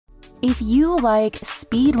If you like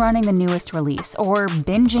speed running the newest release or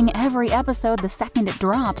binging every episode the second it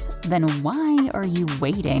drops, then why are you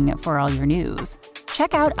waiting for all your news?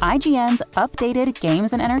 Check out IGN's updated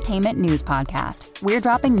Games and Entertainment News podcast. We're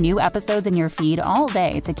dropping new episodes in your feed all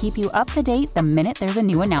day to keep you up to date the minute there's a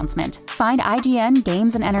new announcement. Find IGN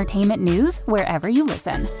Games and Entertainment News wherever you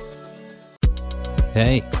listen.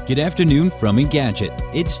 Hey, good afternoon from Engadget.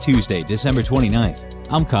 It's Tuesday, December 29th.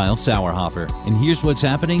 I'm Kyle Sauerhofer, and here's what's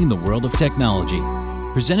happening in the world of technology.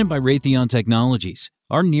 Presented by Raytheon Technologies,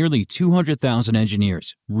 our nearly 200,000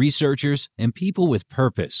 engineers, researchers, and people with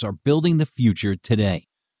purpose are building the future today.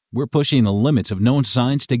 We're pushing the limits of known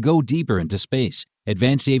science to go deeper into space,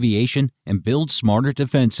 advance aviation, and build smarter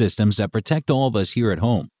defense systems that protect all of us here at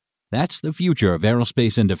home. That's the future of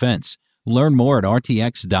aerospace and defense. Learn more at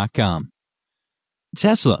rtx.com.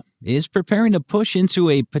 Tesla is preparing to push into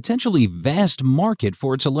a potentially vast market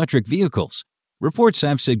for its electric vehicles. Reports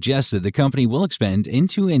have suggested the company will expand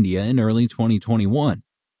into India in early 2021.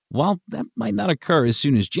 While that might not occur as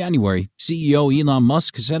soon as January, CEO Elon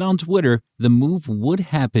Musk said on Twitter the move would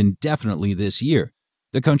happen definitely this year.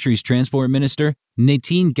 The country's transport minister,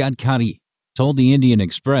 Nitin Gadkari, told the Indian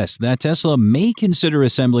Express that Tesla may consider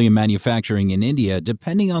assembly and manufacturing in India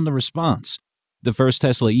depending on the response. The first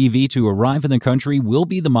Tesla EV to arrive in the country will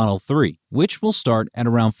be the Model 3, which will start at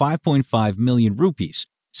around 5.5 million rupees,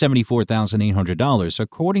 $74,800,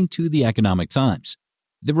 according to the Economic Times.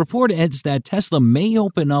 The report adds that Tesla may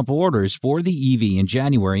open up orders for the EV in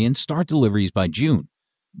January and start deliveries by June.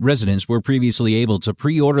 Residents were previously able to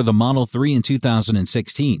pre-order the Model 3 in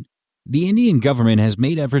 2016. The Indian government has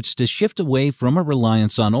made efforts to shift away from a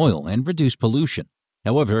reliance on oil and reduce pollution.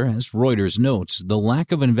 However, as Reuters notes, the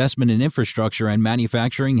lack of investment in infrastructure and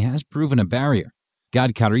manufacturing has proven a barrier.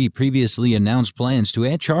 Gadkari previously announced plans to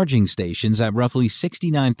add charging stations at roughly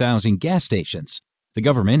 69,000 gas stations. The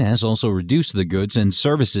government has also reduced the goods and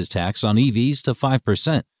services tax on EVs to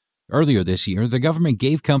 5%. Earlier this year, the government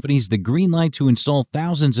gave companies the green light to install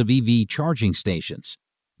thousands of EV charging stations.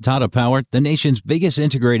 Tata Power, the nation's biggest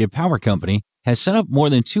integrated power company, has set up more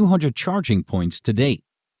than 200 charging points to date.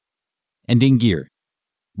 And in gear,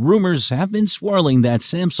 rumors have been swirling that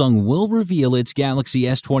Samsung will reveal its Galaxy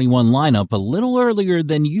S21 lineup a little earlier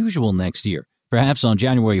than usual next year, perhaps on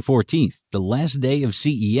January 14th, the last day of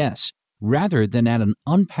CES, rather than at an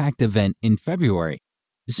unpacked event in February.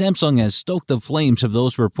 Samsung has stoked the flames of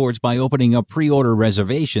those reports by opening up pre-order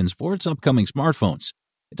reservations for its upcoming smartphones.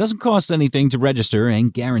 It doesn't cost anything to register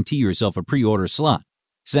and guarantee yourself a pre-order slot.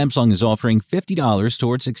 Samsung is offering $50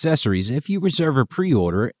 towards accessories if you reserve a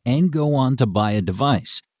pre-order and go on to buy a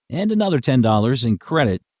device, and another $10 in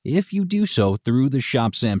credit if you do so through the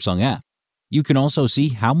Shop Samsung app. You can also see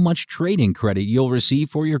how much trade-in credit you'll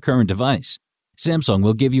receive for your current device. Samsung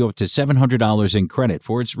will give you up to $700 in credit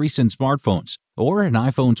for its recent smartphones or an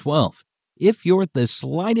iPhone 12. If you're the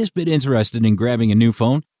slightest bit interested in grabbing a new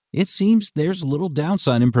phone, it seems there's little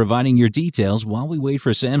downside in providing your details while we wait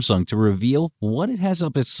for Samsung to reveal what it has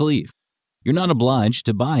up its sleeve. You're not obliged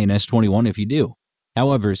to buy an S21 if you do.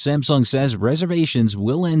 However, Samsung says reservations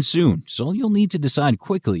will end soon, so you'll need to decide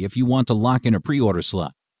quickly if you want to lock in a pre-order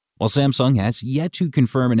slot. While Samsung has yet to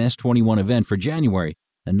confirm an S21 event for January,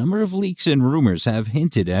 a number of leaks and rumors have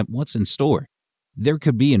hinted at what's in store. There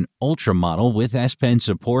could be an Ultra model with S Pen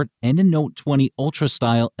support and a Note 20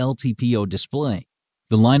 Ultra-style LTPO display.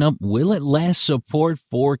 The lineup will at last support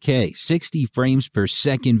 4K 60 frames per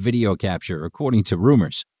second video capture, according to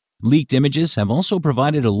rumors. Leaked images have also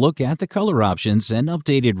provided a look at the color options and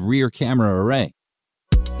updated rear camera array.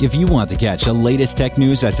 If you want to catch the latest tech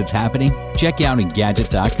news as it's happening, check out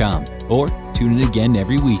Engadget.com or tune in again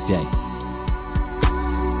every weekday.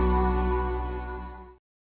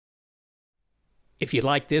 If you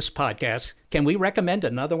like this podcast, can we recommend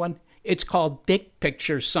another one? It's called Big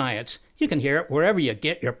Picture Science. You can hear it wherever you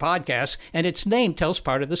get your podcasts, and its name tells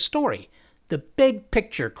part of the story. The big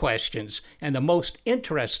picture questions and the most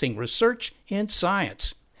interesting research in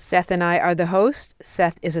science. Seth and I are the hosts.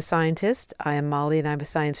 Seth is a scientist. I am Molly, and I'm a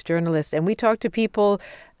science journalist. And we talk to people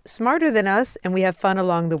smarter than us, and we have fun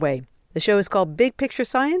along the way. The show is called Big Picture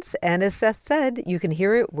Science, and as Seth said, you can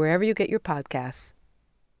hear it wherever you get your podcasts.